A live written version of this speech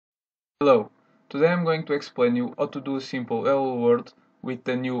Hello, today I'm going to explain you how to do a simple hello world with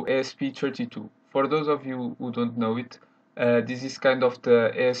the new ESP32. For those of you who don't know it, this is kind of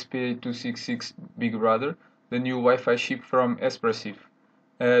the ESP8266 Big Brother, the new Wi-Fi chip from Espressif.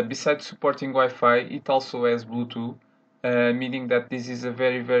 Besides supporting Wi-Fi, it also has Bluetooth, meaning that this is a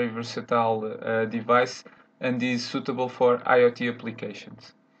very versatile device and is suitable for IoT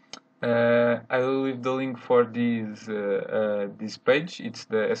applications. I will leave the link for this page. It's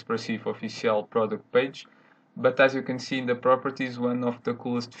the Espressif official product page. But as you can see in the properties, one of the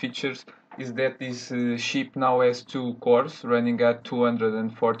coolest features is that this chip now has two cores running at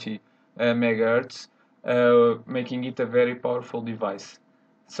 240 megahertz, making it a very powerful device.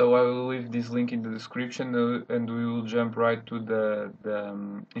 So I will leave this link in the description and we will jump right to the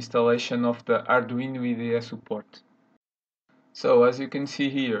installation of the Arduino IDE support. So as you can see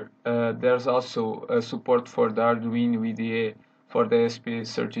here, there's also support for the Arduino IDE for the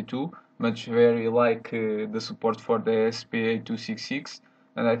ESP32, much very like the support for the ESP8266,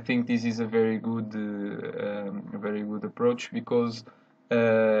 and I think this is a very good approach because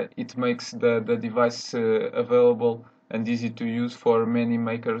it makes the device available and easy to use for many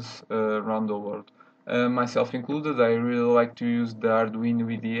makers around the world. Myself included, I really like to use the Arduino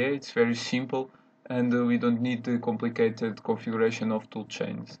IDE. It's very simple and we don't need the complicated configuration of tool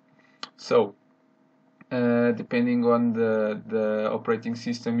chains. So, depending on the operating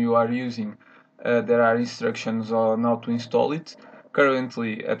system you are using, there are instructions on how to install it.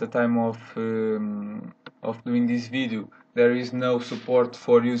 Currently, at the time of doing this video, there is no support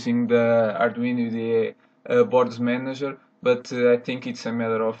for using the Arduino IDE boards manager, but I think it's a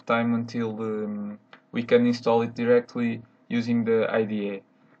matter of time until we can install it directly using the IDE.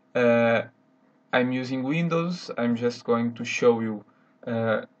 I'm using Windows. I'm just going to show you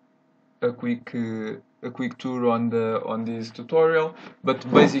uh, a quick tour on this tutorial. But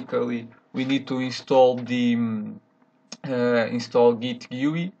basically, we need to install install Git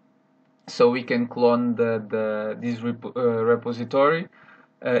GUI so we can clone this repository.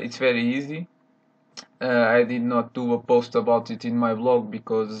 It's very easy. I did not do a post about it in my blog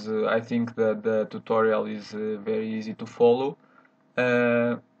because I think that the tutorial is very easy to follow.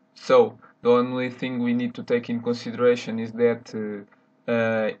 So the only thing we need to take in consideration is that,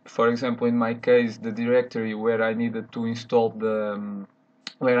 for example, in my case, the directory where I needed to install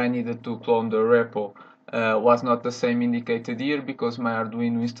where I needed to clone the repo was not the same indicated here because my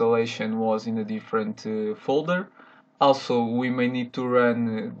Arduino installation was in a different folder. Also, we may need to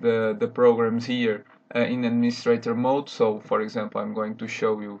run the programs here in administrator mode. So, for example, I'm going to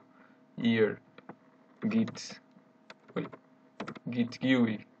show you here git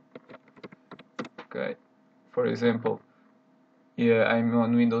GUI. Okay, for example, yeah, I'm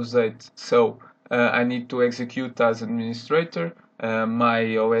on Windows 8, so I need to execute as administrator.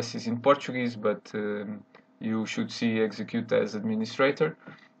 My OS is in Portuguese, but you should see execute as administrator.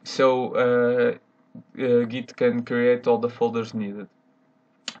 So Git can create all the folders needed.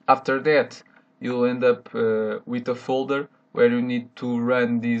 After that, you'll end up with a folder where you need to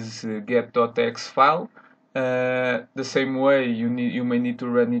run this get.txt file. The same way you may need to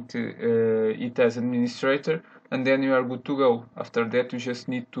run it as administrator, and then you are good to go. After that, you just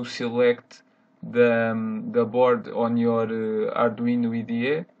need to select the board on your Arduino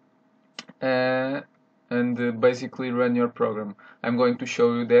IDE and basically run your program. I'm going to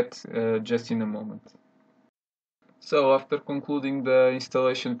show you that just in a moment. So after concluding the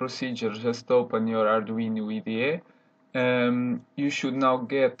installation procedure, just open your Arduino IDE. You should now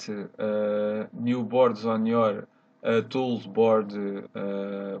get new boards on your tools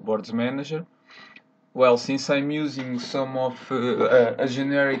boards manager. Well, since I'm using some of a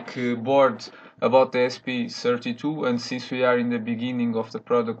generic board about the ESP32, and since we are in the beginning of the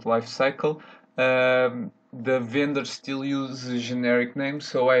product life cycle, the vendor still uses generic names,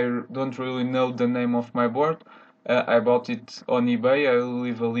 so I don't really know the name of my board. I bought it on eBay. I will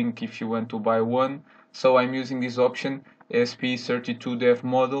leave a link if you want to buy one. So I'm using this option ESP32 dev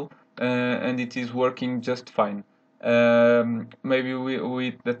model, and it is working just fine. Maybe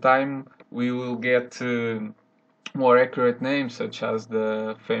with the time we will get more accurate names, such as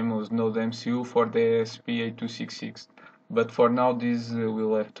the famous Node MCU for the ESP8266. But for now, this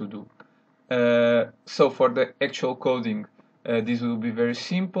will have to do. So for the actual coding, this will be very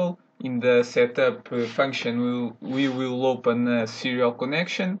simple. In the setup function, we will open a serial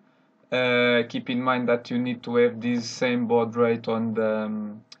connection. Keep in mind that you need to have this same baud rate on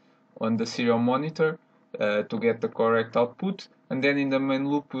the serial monitor to get the correct output. And then in the main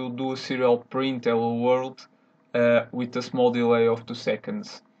loop, we'll do a serial print hello world with a small delay of 2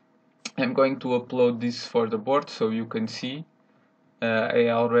 seconds. I'm going to upload this for the board so you can see. I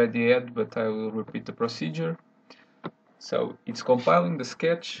already had, but I will repeat the procedure. So it's compiling the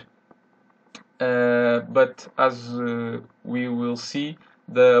sketch, but as we will see,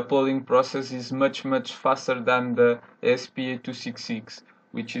 the uploading process is much faster than the ESP32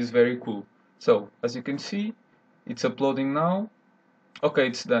 which is very cool. So as you can see, it's uploading now. Okay,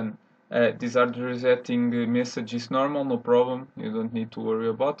 it's done. This hard resetting message is normal, no problem, you don't need to worry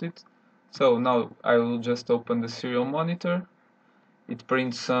about it. So now I will just open the serial monitor. It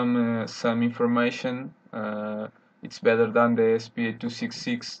prints some information. It's better than the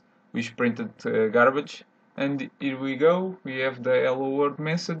ESP82 which printed garbage. And here we go, we have the hello world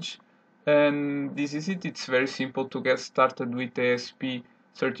message, and this is it. It's very simple to get started with the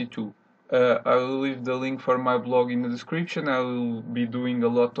ESP32. I will leave the link for my blog in the description. I will be doing a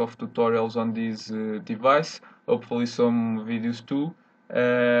lot of tutorials on this device, hopefully some videos too.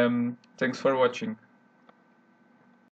 Thanks for watching.